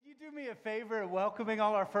do me a favor at welcoming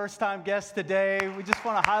all our first-time guests today? We just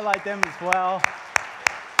want to highlight them as well.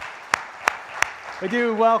 We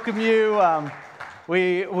do welcome you.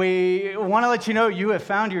 We want to let you know you have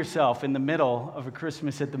found yourself in the middle of a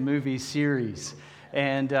Christmas at the Movies series.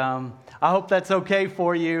 And I hope that's okay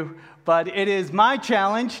for you. But it is my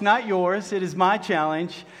challenge, not yours. It is my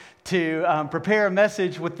challenge to prepare a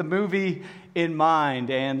message with the movie in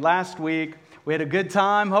mind. And last week, we had a good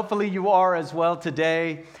time. Hopefully you are as well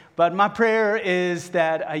today. But my prayer is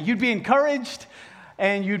that you'd be encouraged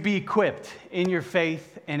and you'd be equipped in your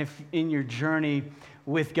faith and in your journey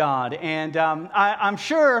with God. And I'm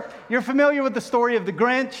sure you're familiar with the story of the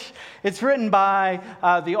Grinch. It's written by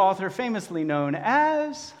the author famously known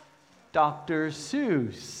as Dr.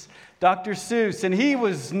 Seuss. Dr. Seuss, and he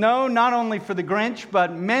was known not only for the Grinch,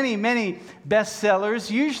 but many, many bestsellers,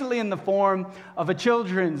 usually in the form of a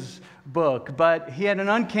children's book. But he had an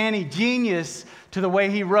uncanny genius to the way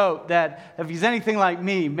he wrote that if he's anything like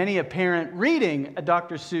me, many a parent reading a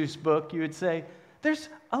Dr. Seuss book, you would say, there's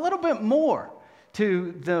a little bit more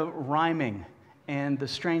to the rhyming and the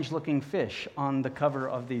strange-looking fish on the cover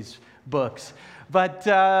of these books. But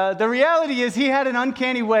the reality is he had an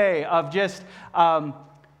uncanny way of just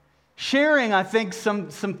sharing, I think, some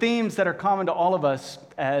themes that are common to all of us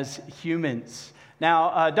as humans.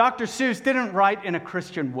 Now, Dr. Seuss didn't write in a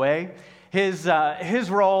Christian way. His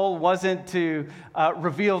role wasn't to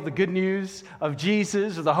reveal the good news of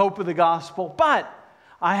Jesus or the hope of the gospel, but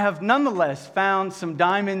I have nonetheless found some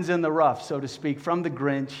diamonds in the rough, so to speak, from the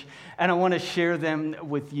Grinch, and I want to share them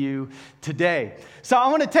with you today. So I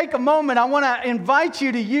want to take a moment. I want to invite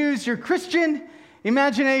you to use your Christian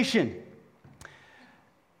imagination.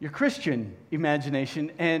 Your Christian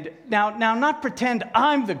imagination. And now not pretend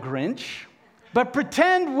I'm the Grinch, but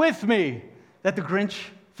pretend with me that the Grinch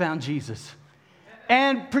found Jesus.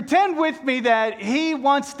 And pretend with me that he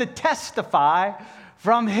wants to testify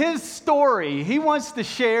from his story. He wants to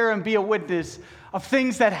share and be a witness of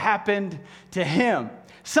things that happened to him.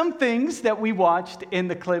 Some things that we watched in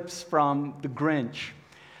the clips from the Grinch.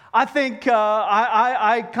 I think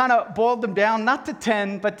I kind of boiled them down, not to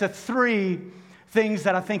 10, but to 3 things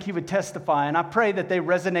that I think he would testify. And I pray that they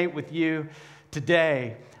resonate with you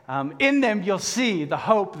today. In them, you'll see the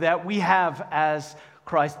hope that we have as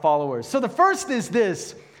Christ followers. So the first is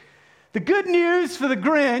this. The good news for the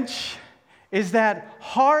Grinch is that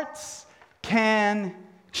hearts can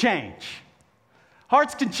change.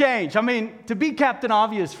 Hearts can change. I mean, to be Captain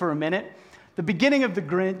Obvious for a minute, the beginning of the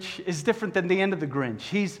Grinch is different than the end of the Grinch.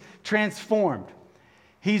 He's transformed.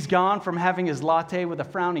 He's gone from having his latte with a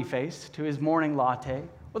frowny face to his morning latte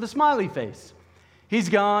with a smiley face. He's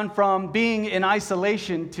gone from being in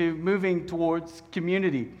isolation to moving towards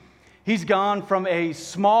community. He's gone from a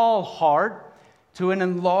small heart to an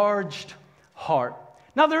enlarged heart.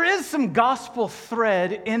 Now, there is some gospel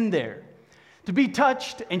thread in there. To be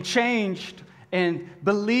touched and changed and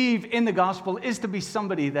believe in the gospel is to be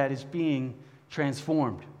somebody that is being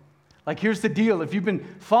transformed. Like, here's the deal. If you've been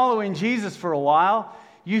following Jesus for a while,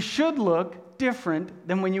 you should look different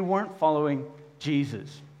than when you weren't following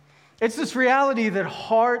Jesus. It's this reality that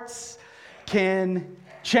hearts can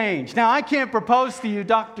change. Now, I can't propose to you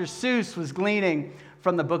Dr. Seuss was gleaning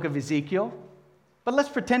from the book of Ezekiel, but let's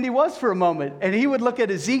pretend he was for a moment. And he would look at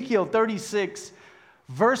Ezekiel 36,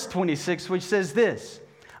 verse 26, which says this,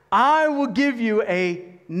 I will give you a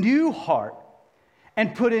new heart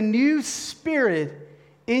and put a new spirit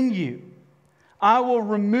in you. I will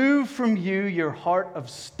remove from you your heart of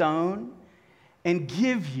stone and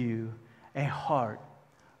give you a heart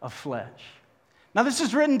of flesh. Now, this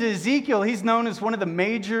is written to Ezekiel. He's known as one of the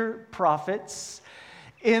major prophets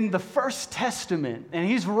in the First Testament. And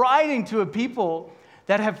he's writing to a people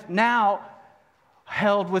that have now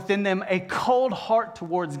held within them a cold heart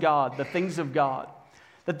towards God, the things of God.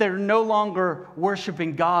 That they're no longer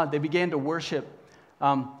worshiping God. They began to worship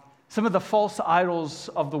some of the false idols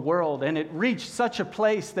of the world. And it reached such a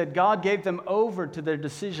place that God gave them over to their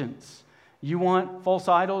decisions. You want false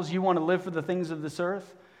idols? You want to live for the things of this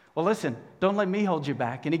earth? Well, listen, don't let me hold you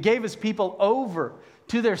back. And he gave his people over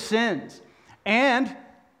to their sins. And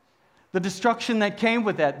the destruction that came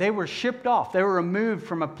with that, they were shipped off. They were removed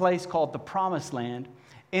from a place called the Promised Land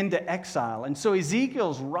into exile. And so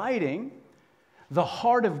Ezekiel's writing the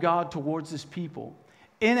heart of God towards his people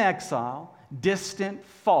in exile, distant,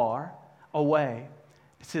 far away.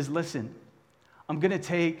 It says, listen, I'm going to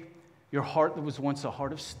take your heart that was once a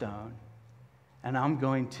heart of stone, and I'm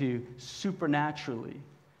going to supernaturally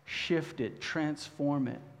shift it, transform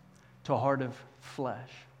it to a heart of flesh.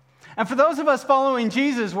 And for those of us following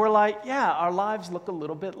Jesus, we're like, yeah, our lives look a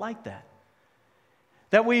little bit like that.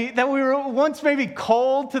 That we were once maybe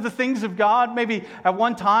cold to the things of God. Maybe at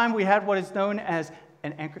one time we had what is known as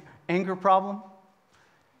an anger problem.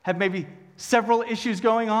 Had maybe several issues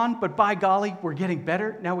going on, but by golly, we're getting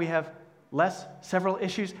better. Now we have several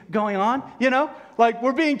issues going on. Like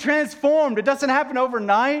we're being transformed. It doesn't happen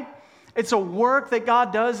overnight. It's a work that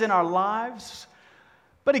God does in our lives.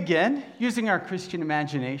 But again, using our Christian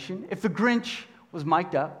imagination, if the Grinch was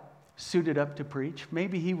mic'd up, suited up to preach,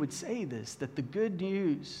 maybe he would say this, that the good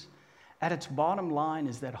news at its bottom line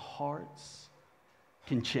is that hearts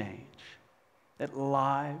can change, that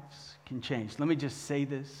lives can change. Let me just say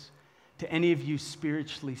this to any of you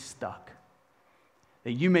spiritually stuck,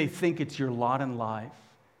 that you may think it's your lot in life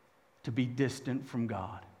to be distant from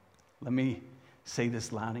God. Let me say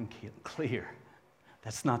this loud and clear.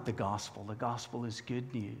 That's not the gospel. The gospel is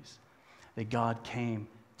good news that God came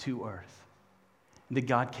to earth. That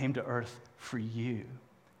God came to earth for you.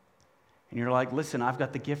 And you're like, listen, I've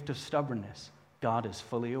got the gift of stubbornness. God is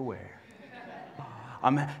fully aware.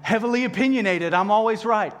 I'm heavily opinionated. I'm always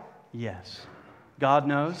right. Yes, God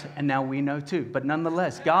knows, and now we know too. But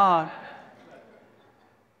nonetheless, God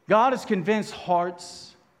is convinced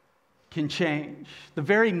hearts can change. The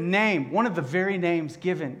very name, one of the very names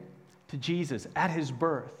given to Jesus at his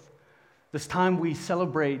birth, this time we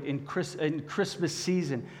celebrate in Christmas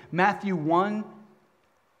season, Matthew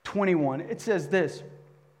 1:21, it says this,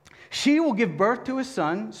 she will give birth to a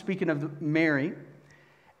son, speaking of Mary,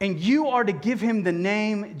 and you are to give him the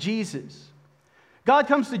name Jesus. God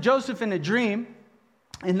comes to Joseph in a dream.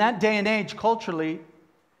 In that day and age, culturally,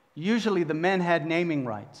 usually the men had naming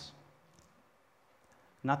rights.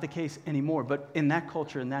 Not the case anymore, but in that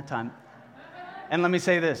culture, in that time. And let me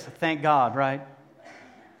say this, thank God, right?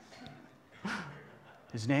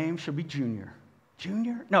 His name should be Junior.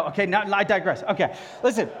 Junior? No, okay, now I digress. Okay,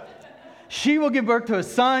 listen. She will give birth to a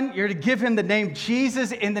son. You're to give him the name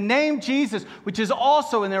Jesus. In the name Jesus, which is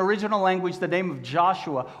also in the original language the name of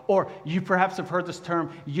Joshua, or you perhaps have heard this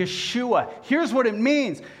term, Yeshua. Here's what it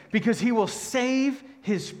means. Because he will save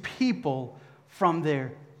his people from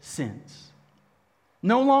their sins.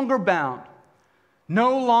 No longer bound.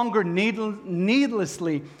 No longer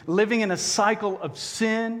needlessly living in a cycle of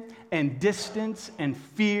sin and distance and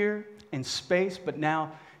fear and space, but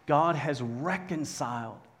now God has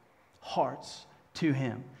reconciled hearts to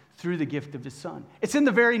him through the gift of his son. It's in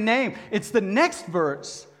the very name. It's the next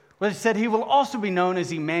verse where it said he will also be known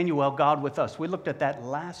as Emmanuel, God with us. We looked at that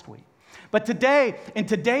last week. But today, in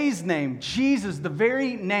today's name, Jesus, the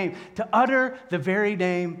very name, to utter the very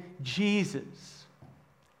name Jesus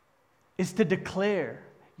is to declare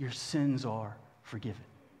your sins are forgiven.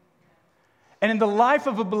 And in the life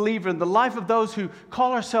of a believer, in the life of those who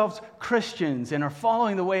call ourselves Christians and are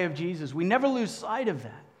following the way of Jesus, we never lose sight of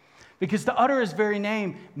that. Because to utter his very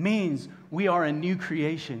name means we are a new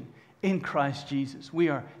creation in Christ Jesus. We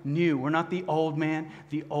are new. We're not the old man,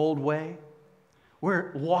 the old way.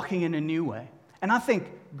 We're walking in a new way. And I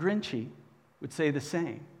think Grinchy would say the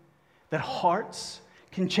same. That hearts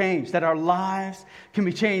can change, that our lives can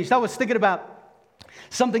be changed. I was thinking about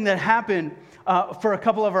something that happened for a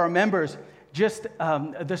couple of our members just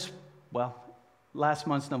last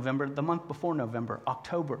month's November, the month before November,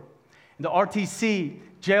 October. In the RTC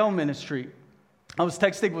jail ministry, I was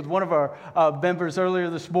texting with one of our members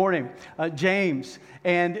earlier this morning, James,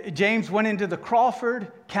 and James went into the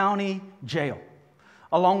Crawford County Jail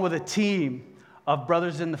along with a team of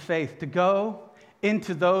brothers in the faith to go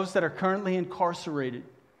into those that are currently incarcerated.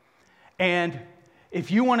 And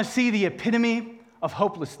if you want to see the epitome of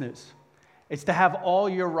hopelessness, it's to have all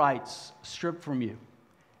your rights stripped from you.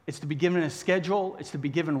 It's to be given a schedule. It's to be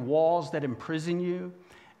given walls that imprison you.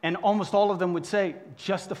 And almost all of them would say,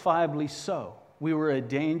 justifiably so. We were a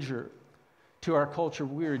danger to our culture.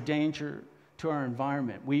 We are a danger to our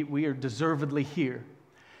environment. We are deservedly here.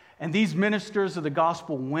 And these ministers of the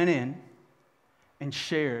gospel went in and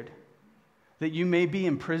shared that you may be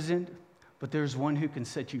imprisoned, but there's one who can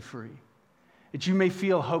set you free. That you may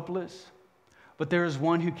feel hopeless, but there is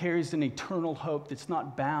one who carries an eternal hope that's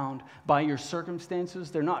not bound by your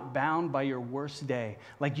circumstances. They're not bound by your worst day.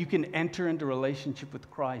 Like you can enter into relationship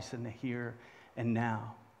with Christ in the here and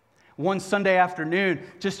now. One Sunday afternoon,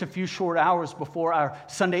 just a few short hours before our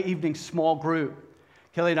Sunday evening small group,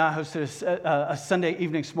 Kelly and I hosted a Sunday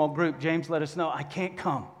evening small group. James let us know, I can't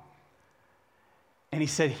come. And he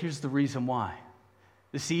said, here's the reason why.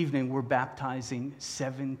 This evening, we're baptizing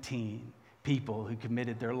 17 people who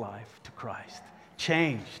committed their life to Christ.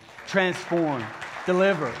 Changed, transformed,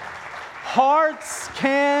 delivered. Hearts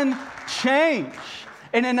can change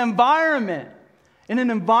in an environment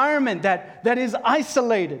that is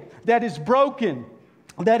isolated, that is broken,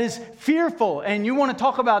 that is fearful, and you want to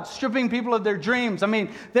talk about stripping people of their dreams. I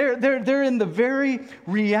mean, they're in the very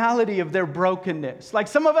reality of their brokenness. Like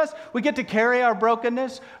some of us, we get to carry our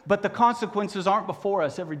brokenness, but the consequences aren't before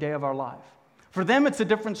us every day of our life. For them, it's a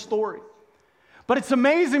different story. But it's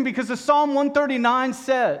amazing because the Psalm 139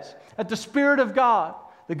 says that the Spirit of God,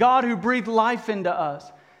 the God who breathed life into us,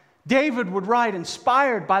 David would write,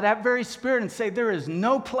 inspired by that very Spirit, and say, there is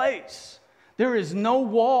no place, there is no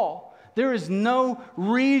wall, there is no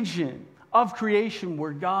region of creation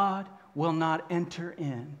where God will not enter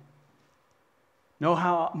in. No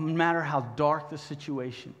matter how dark the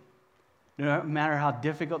situation, no matter how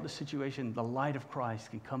difficult the situation, the light of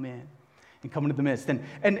Christ can come in and come into the midst. And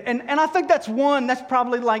I think that's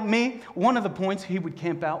probably like me, one of the points he would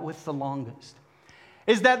camp out with the longest.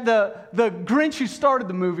 Is that the Grinch who started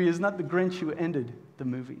the movie is not the Grinch who ended the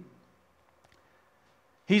movie.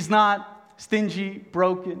 He's not stingy,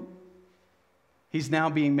 broken. He's now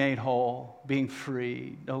being made whole, being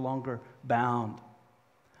free, no longer bound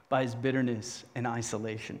by his bitterness and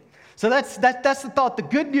isolation. So that's the thought. The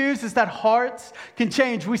good news is that hearts can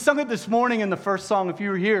change. We sung it this morning in the first song. If you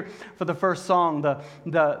were here for the first song, the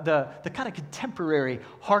kind of contemporary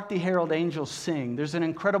Hark the Herald Angels Sing. There's an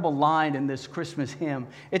incredible line in this Christmas hymn.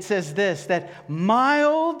 It says this, that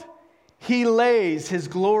mild he lays his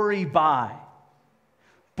glory by,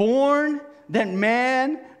 born that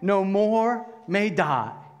man no more may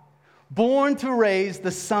die, born to raise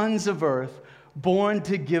the sons of earth, born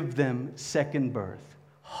to give them second birth.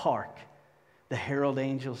 Hark, the herald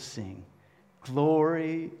angels sing,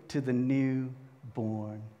 glory to the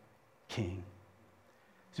newborn King.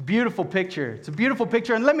 It's a beautiful picture. It's a beautiful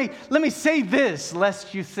picture. And let me say this,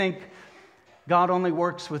 lest you think God only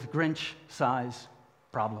works with Grinch-size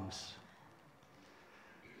problems.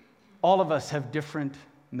 All of us have different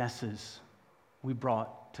messes we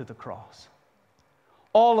brought to the cross.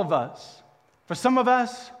 All of us. For some of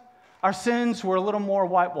us, our sins were a little more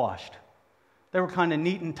whitewashed. They were kind of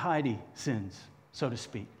neat and tidy sins, so to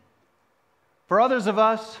speak. For others of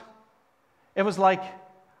us, it was like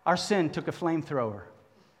our sin took a flamethrower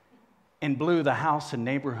and blew the house and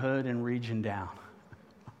neighborhood and region down.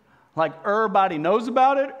 Like everybody knows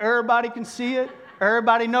about it, everybody can see it,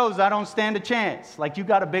 everybody knows I don't stand a chance. Like you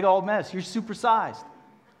got a big old mess, you're supersized.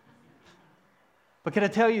 But can I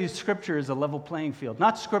tell you, Scripture is a level playing field.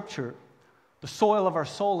 Not Scripture, the soil of our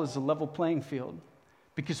soul is a level playing field.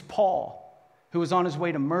 Because Paul, who was on his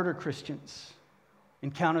way to murder Christians,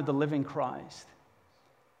 encountered the living Christ.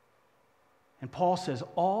 And Paul says,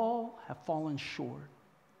 all have fallen short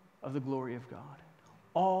of the glory of God.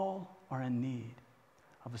 All are in need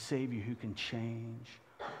of a Savior who can change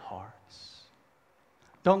hearts.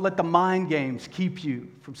 Don't let the mind games keep you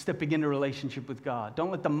from stepping into a relationship with God.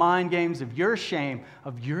 Don't let the mind games of your shame,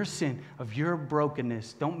 of your sin, of your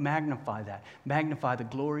brokenness, don't magnify that. Magnify the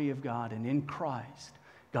glory of God. And in Christ,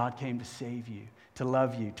 God came to save you, to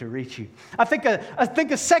love you, to reach you. I think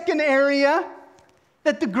a second area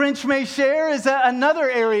that the Grinch may share is another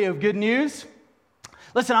area of good news.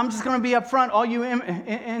 Listen, I'm just going to be up front. All you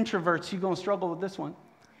introverts, you're going to struggle with this one.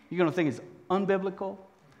 You're going to think it's unbiblical.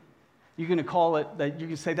 You're going to call it, that you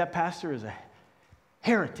can say that pastor is a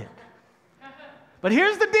heretic. But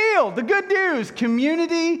here's the deal, the good news.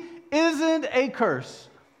 Community isn't a curse,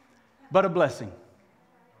 but a blessing.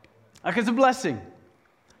 Like it's a blessing.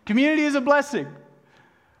 Community is a blessing.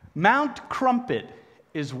 Mount Crumpet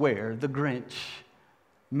is where the Grinch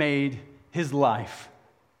made his life.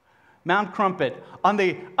 Mount Crumpet, on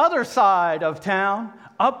the other side of town,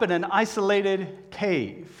 up in an isolated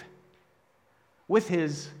cave with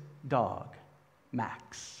his dog,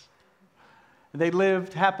 Max. They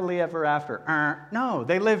lived happily ever after. No,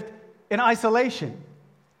 they lived in isolation.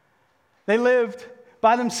 They lived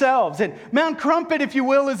by themselves. And Mount Crumpet, if you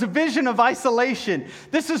will, is a vision of isolation.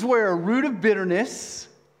 This is where a root of bitterness,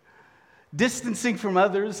 distancing from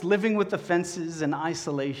others, living with offenses and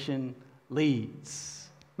isolation leads.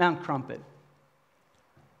 Mount Crumpet.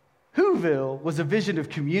 Whoville was a vision of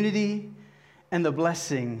community and the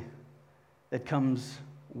blessing that comes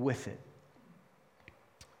with it.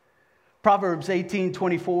 Proverbs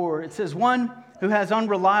 18:24, it says, one who has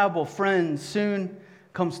unreliable friends soon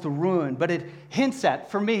comes to ruin. But it hints at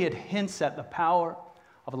the power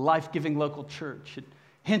of a life-giving local church. It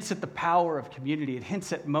hints at the power of community. It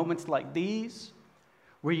hints at moments like these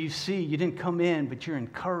where you see you didn't come in, but you're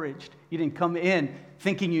encouraged. You didn't come in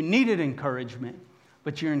thinking you needed encouragement,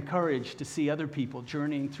 but you're encouraged to see other people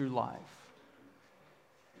journeying through life.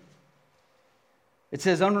 It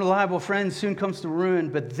says, unreliable friend soon comes to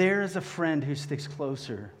ruin, but there is a friend who sticks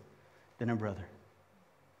closer than a brother.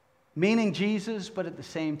 Meaning Jesus, but at the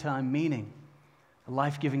same time meaning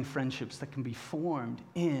life-giving friendships that can be formed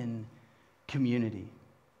in community.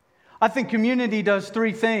 I think community does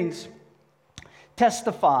three things: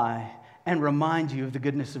 testify and remind you of the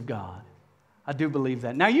goodness of God. I do believe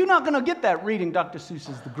that. Now, you're not going to get that reading Dr.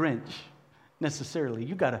 Seuss's The Grinch, necessarily.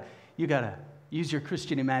 You gotta use your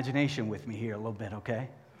Christian imagination with me here a little bit, okay?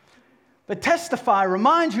 But testify,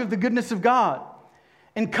 remind you of the goodness of God.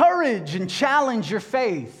 Encourage and challenge your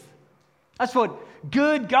faith. That's what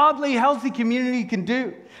good, godly, healthy community can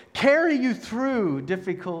do. Carry you through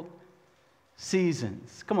difficult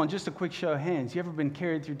seasons. Come on, just a quick show of hands. You ever been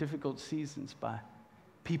carried through difficult seasons by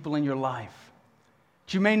people in your life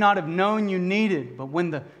that you may not have known you needed, but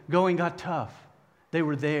when the going got tough, they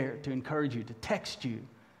were there to encourage you, to text you,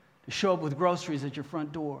 to show up with groceries at your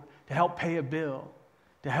front door, to help pay a bill,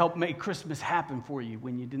 to help make Christmas happen for you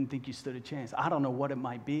when you didn't think you stood a chance. I don't know what it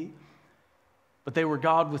might be, but they were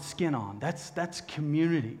God with skin on. That's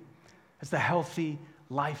community. That's the healthy,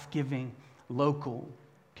 life-giving, local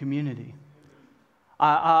community.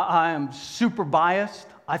 I am super biased.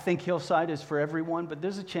 I think Hillside is for everyone, but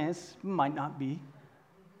there's a chance it might not be.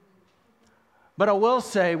 But I will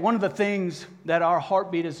say one of the things that our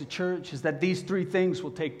heartbeat as a church is that these three things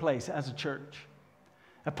will take place as a church.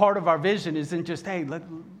 A part of our vision isn't just, hey,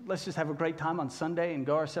 let's just have a great time on Sunday and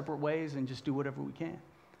go our separate ways and just do whatever we can.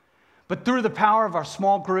 But through the power of our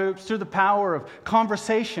small groups, through the power of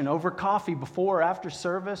conversation over coffee before or after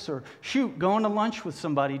service, or going to lunch with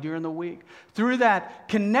somebody during the week, through that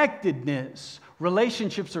connectedness,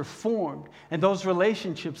 relationships are formed, and those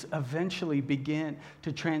relationships eventually begin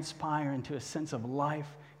to transpire into a sense of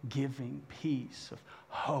life-giving peace, of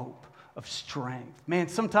hope, of strength. Man,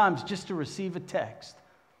 sometimes just to receive a text,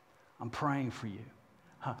 I'm praying for you.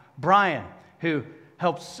 Brian, who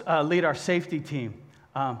helps lead our safety team,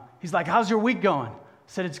 he's like, how's your week going? I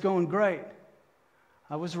said, it's going great.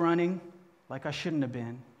 I was running like I shouldn't have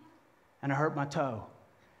been, and I hurt my toe.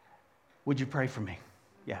 Would you pray for me?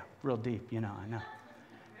 Yeah, real deep, I know.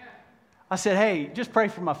 I said, hey, just pray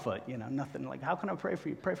for my foot. Nothing like, how can I pray for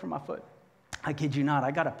you? Pray for my foot. I kid you not, I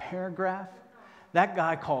got a paragraph. That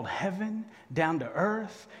guy called heaven down to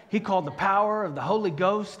earth. He called the power of the Holy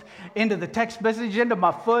Ghost into the text message, into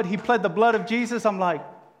my foot. He pled the blood of Jesus. I'm like,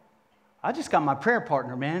 I just got my prayer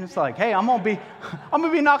partner, man. It's like, hey, I'm gonna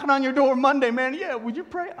be knocking on your door Monday, man. Yeah, would you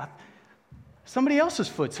pray? Somebody else's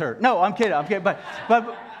foot's hurt. No, I'm kidding.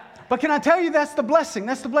 But can I tell you that's the blessing?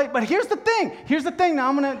 That's the blessing. But here's the thing.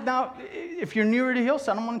 Now, if you're newer to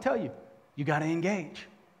Hillside, I'm gonna tell you, you got to engage.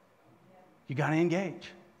 You got to engage.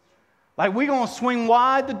 Like, we're going to swing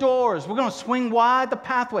wide the doors. We're going to swing wide the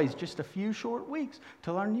pathways. Just a few short weeks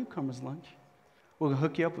till our newcomers' lunch. We're going to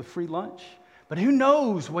hook you up with free lunch. But who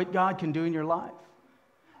knows what God can do in your life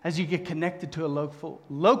as you get connected to a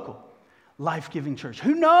local life-giving church.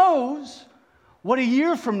 Who knows what a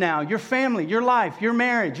year from now, your family, your life, your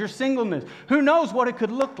marriage, your singleness, who knows what it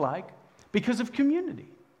could look like because of community.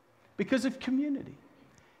 Because of community.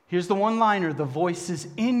 Here's the one-liner: the voices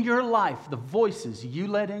in your life, the voices you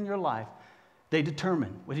let in your life, they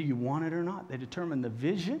determine whether you want it or not. They determine the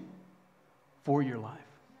vision for your life.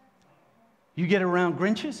 You get around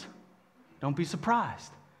Grinches, don't be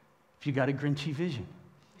surprised if you got a Grinchy vision.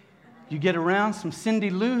 You get around some Cindy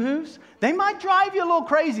Lou Who's, they might drive you a little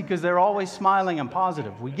crazy because they're always smiling and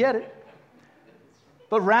positive. We get it.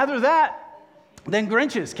 But rather that than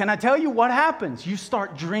Grinches, can I tell you what happens? You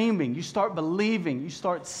start dreaming, you start believing, you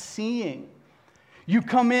start seeing. You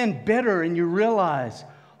come in bitter and you realize,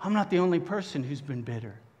 I'm not the only person who's been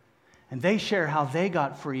bitter. And they share how they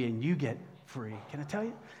got free and you get free. Can I tell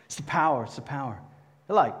you? It's the power.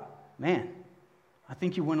 They're like, man, I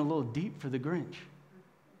think you went a little deep for the Grinch.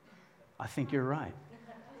 I think you're right.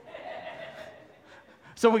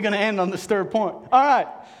 So we're going to end on this third point. All right.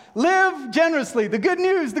 Live generously. The good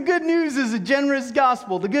news is a generous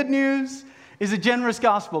gospel. The good news is a generous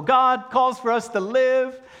gospel. God calls for us to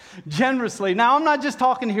live generously. Now, I'm not just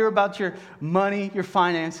talking here about your money, your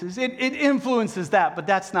finances. It influences that, but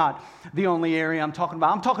that's not the only area I'm talking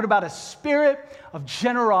about. I'm talking about a spirit of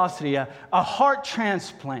generosity, a heart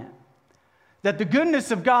transplant. That the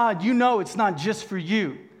goodness of God, it's not just for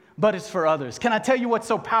you, but it's for others. Can I tell you what's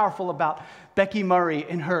so powerful about Becky Murray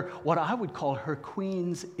in her, what I would call her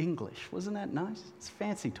Queen's English? Wasn't that nice? It's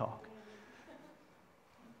fancy talk.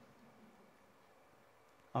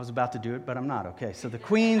 I was about to do it, but I'm not. Okay, so the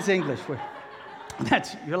Queen's English.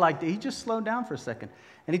 You're like, did he just slow down for a second?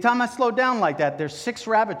 Anytime I slow down like that, there's 6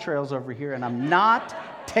 rabbit trails over here, and I'm not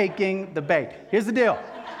taking the bait. Here's the deal.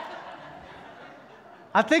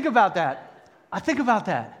 I think about that.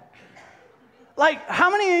 Like, how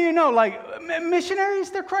many of you know, like, missionaries,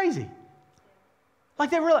 they're crazy. Like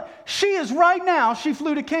they realize, she is right now, she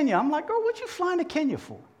flew to Kenya. I'm like, girl, what you flying to Kenya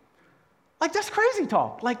for? Like, that's crazy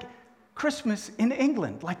talk. Like, Christmas in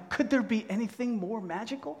England. Like, could there be anything more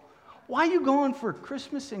magical? Why are you going for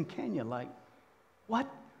Christmas in Kenya? Like, what?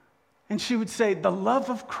 And she would say, the love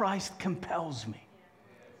of Christ compels me.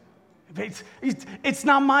 It's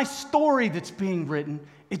not my story that's being written.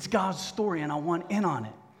 It's God's story, and I want in on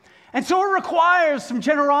it. And so it requires some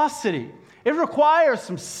generosity. It requires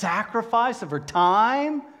some sacrifice of her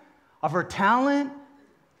time, of her talent,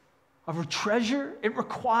 of her treasure. It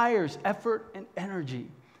requires effort and energy.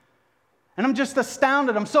 And I'm just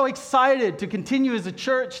astounded. I'm so excited to continue as a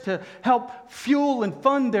church to help fuel and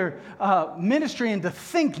fund their ministry, and to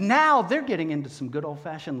think now they're getting into some good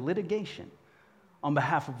old-fashioned litigation on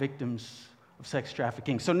behalf of victims of sex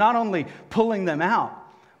trafficking. So not only pulling them out,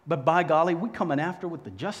 but by golly, we're coming after with the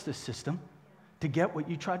justice system to get what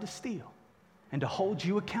you tried to steal and to hold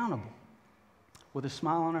you accountable with a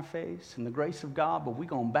smile on our face and the grace of God, but we're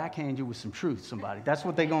going to backhand you with some truth, somebody. That's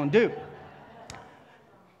what they're going to do.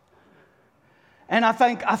 And I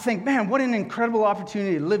think, man, what an incredible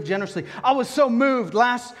opportunity to live generously. I was so moved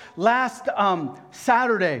last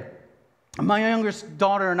Saturday. My youngest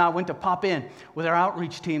daughter and I went to pop in with our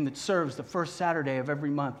outreach team that serves the first Saturday of every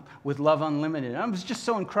month with Love Unlimited. And it was just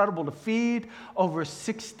so incredible to feed over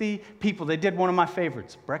 60 people. They did one of my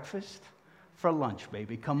favorites, breakfast for lunch,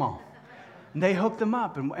 baby, come on. And they hooked them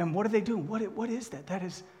up. And what are they doing? What is that?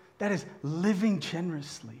 That is living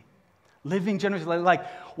generously. Living generously, like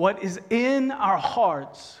what is in our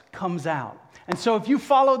hearts comes out. And so if you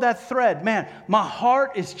follow that thread, man, my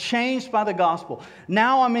heart is changed by the gospel.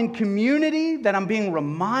 Now I'm in community that I'm being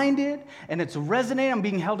reminded, and it's resonating. I'm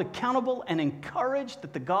being held accountable and encouraged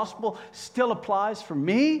that the gospel still applies for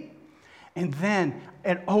me. And then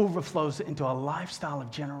it overflows into a lifestyle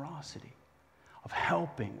of generosity, of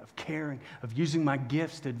helping, of caring, of using my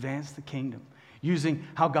gifts to advance the kingdom, using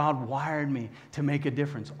how God wired me to make a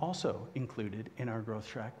difference, also included in our growth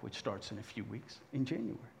track, which starts in a few weeks in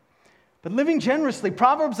January. But living generously,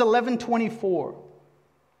 Proverbs 11:24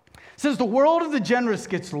 says, the world of the generous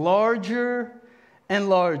gets larger and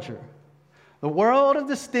larger. The world of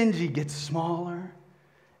the stingy gets smaller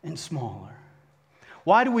and smaller.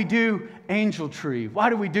 Why do we do angel tree?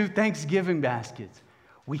 Why do we do Thanksgiving baskets?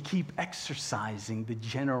 We keep exercising the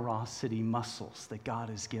generosity muscles that God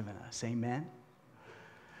has given us. Amen?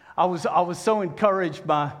 I was so encouraged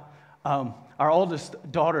by our oldest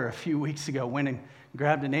daughter a few weeks ago went and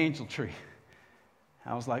grabbed an angel tree.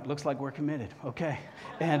 I was like, looks like we're committed. Okay.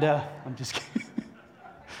 And I'm just kidding.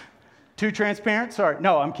 Too transparent? Sorry.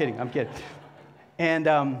 No, I'm kidding.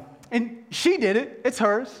 And she did it. It's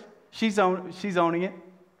hers. She's owning it.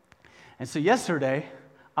 And so yesterday,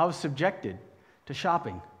 I was subjected to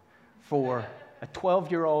shopping for a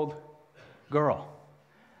 12-year-old girl.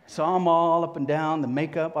 So I'm all up and down the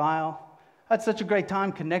makeup aisle. I had such a great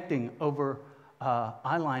time connecting over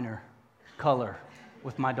eyeliner color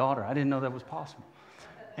with my daughter. I didn't know that was possible.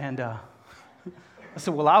 And I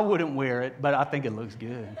said, well, I wouldn't wear it, but I think it looks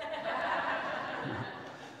good.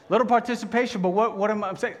 Little participation, but what am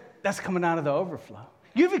I saying? That's coming out of the overflow.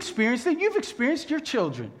 You've experienced it. You've experienced your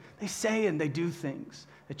children. They say and they do things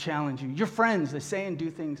that challenge you. Your friends, they say and do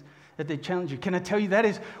things that they challenge you. Can I tell you, that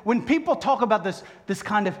is, when people talk about this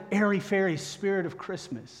kind of airy-fairy spirit of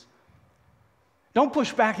Christmas, don't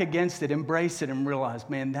push back against it. Embrace it and realize,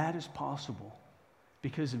 man, that is possible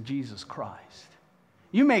because of Jesus Christ.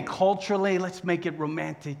 You may culturally, let's make it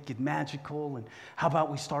romantic and magical, and how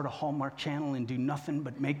about we start a Hallmark channel and do nothing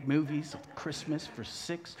but make movies of Christmas for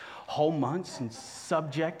 6 whole months and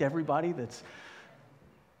subject everybody that's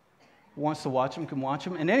wants to watch them can watch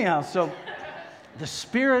them. And anyhow, so the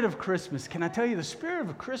spirit of Christmas, can I tell you, the spirit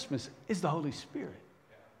of Christmas is the Holy Spirit.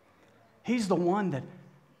 He's the one that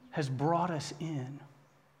has brought us in,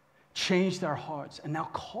 changed our hearts, and now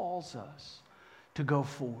calls us to go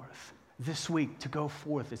forth this week, to go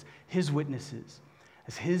forth as His witnesses,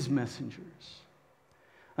 as His messengers.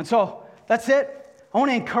 And so that's it. I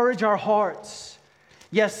want to encourage our hearts.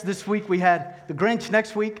 Yes, this week we had the Grinch.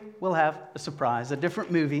 Next week we'll have a surprise, a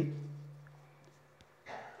different movie.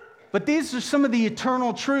 But these are some of the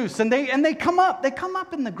eternal truths, and they come up. They come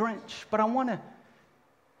up in the Grinch. But I want to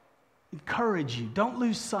encourage you, don't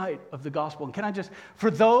lose sight of the gospel. And can I just,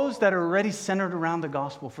 for those that are already centered around the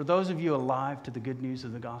gospel, for those of you alive to the good news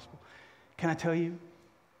of the gospel, can I tell you,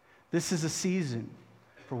 this is a season,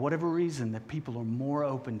 for whatever reason, that people are more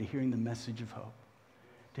open to hearing the message of hope,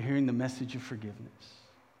 to hearing the message of forgiveness.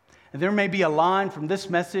 And there may be a line from this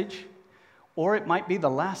message, or it might be the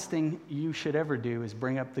last thing you should ever do is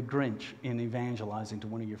bring up the Grinch in evangelizing to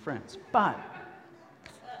one of your friends. But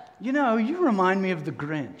you know, you remind me of the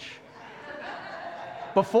Grinch.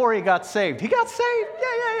 Before he got saved. He got saved?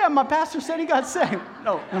 Yeah. My pastor said he got saved.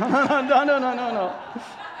 No.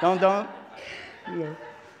 Don't. Yeah.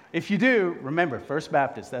 If you do, remember, First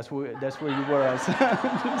Baptist, that's where you were.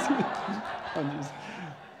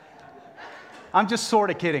 I'm just sort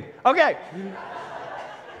of kidding. Okay.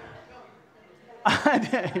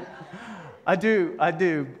 I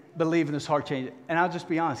do believe in this heart change. And I'll just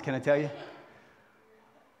be honest, can I tell you?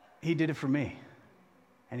 He did it for me,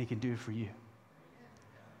 and he can do it for you.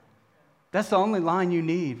 That's the only line you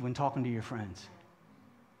need when talking to your friends.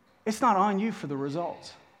 It's not on you for the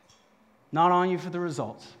results. Not on you for the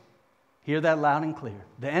results. Hear that loud and clear.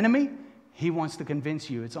 The enemy, he wants to convince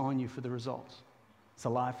you it's on you for the results. It's a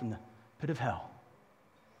lie from the pit of hell.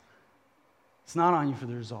 It's not on you for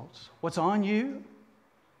the results. What's on you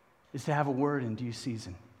is to have a word in due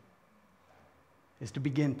season. Is to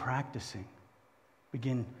begin practicing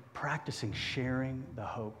sharing the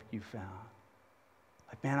hope you found.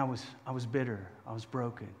 Like, man, I was bitter, I was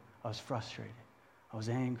broken, I was frustrated, I was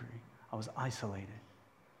angry, I was isolated.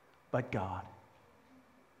 But God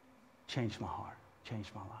changed my heart,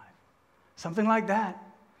 changed my life. Something like that,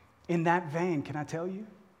 in that vein, can I tell you?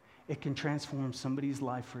 It can transform somebody's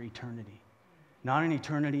life for eternity. Not an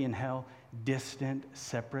eternity in hell, distant,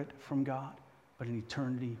 separate from God, but an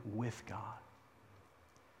eternity with God.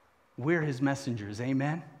 We're his messengers,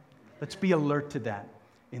 amen? Let's be alert to that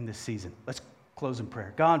in this season. Let's close in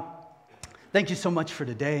prayer. God, thank you so much for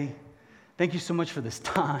today. Thank you so much for this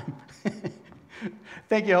time.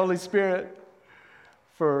 Thank you, Holy Spirit,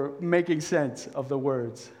 for making sense of the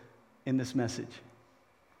words in this message.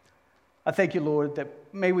 I thank you, Lord, that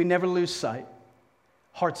may we never lose sight.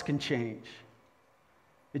 Hearts can change.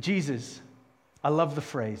 But Jesus, I love the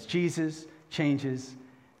phrase, Jesus changes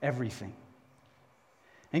everything.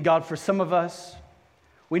 And God, for some of us,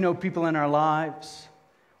 we know people in our lives,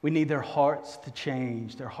 we need their hearts to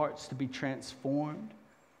change, their hearts to be transformed,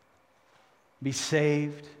 be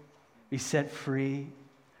saved, be set free.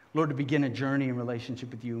 Lord, to begin a journey in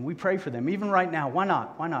relationship with you. And we pray for them, even right now. Why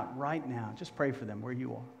not? Why not right now? Just pray for them where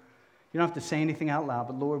you are. You don't have to say anything out loud,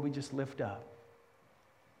 but Lord, we just lift up.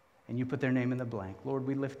 And you put their name in the blank. Lord,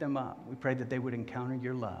 we lift them up. We pray that they would encounter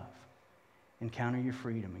your love, encounter your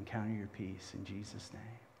freedom, encounter your peace in Jesus' name.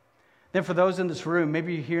 Then for those in this room,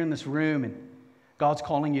 maybe you're here in this room and God's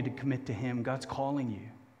calling you to commit to him. God's calling you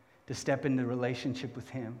to step into a relationship with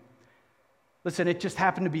him. Listen, it just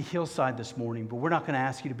happened to be Hillside this morning, but we're not going to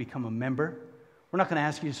ask you to become a member. We're not going to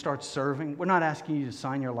ask you to start serving. We're not asking you to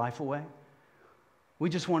sign your life away. We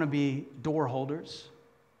just want to be door holders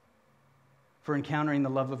for encountering the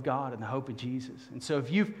love of God and the hope of Jesus. And so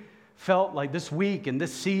if you've felt like this week and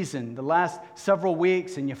this season, the last several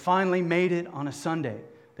weeks, and you finally made it on a Sunday,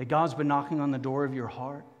 that God's been knocking on the door of your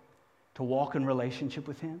heart to walk in relationship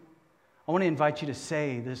with him, I want to invite you to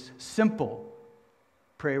say this simple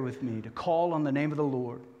prayer with me, to call on the name of the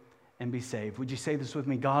Lord and be saved. Would you say this with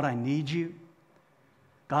me? God, I need you.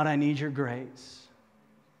 God, I need your grace.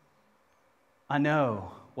 I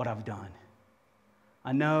know what I've done.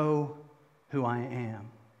 I know who I am.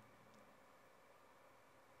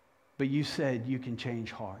 But you said you can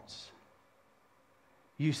change hearts.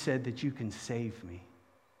 You said that you can save me.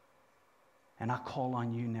 And I call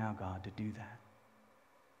on you now, God, to do that.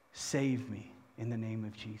 Save me in the name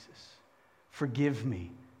of Jesus. Forgive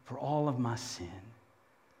me for all of my sin.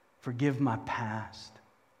 Forgive my past.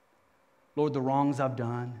 Lord, the wrongs I've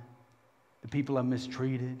done, the people I've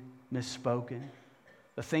mistreated, misspoken,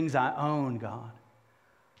 the things I own, God.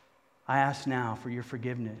 I ask now for your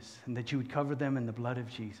forgiveness and that you would cover them in the blood of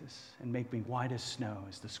Jesus and make me white as snow,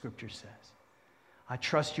 as the scripture says. I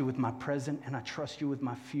trust you with my present and I trust you with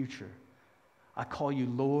my future. I call you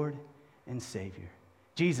Lord and Savior.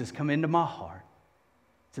 Jesus, come into my heart.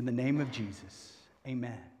 It's in the name of Jesus.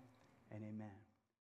 Amen and amen.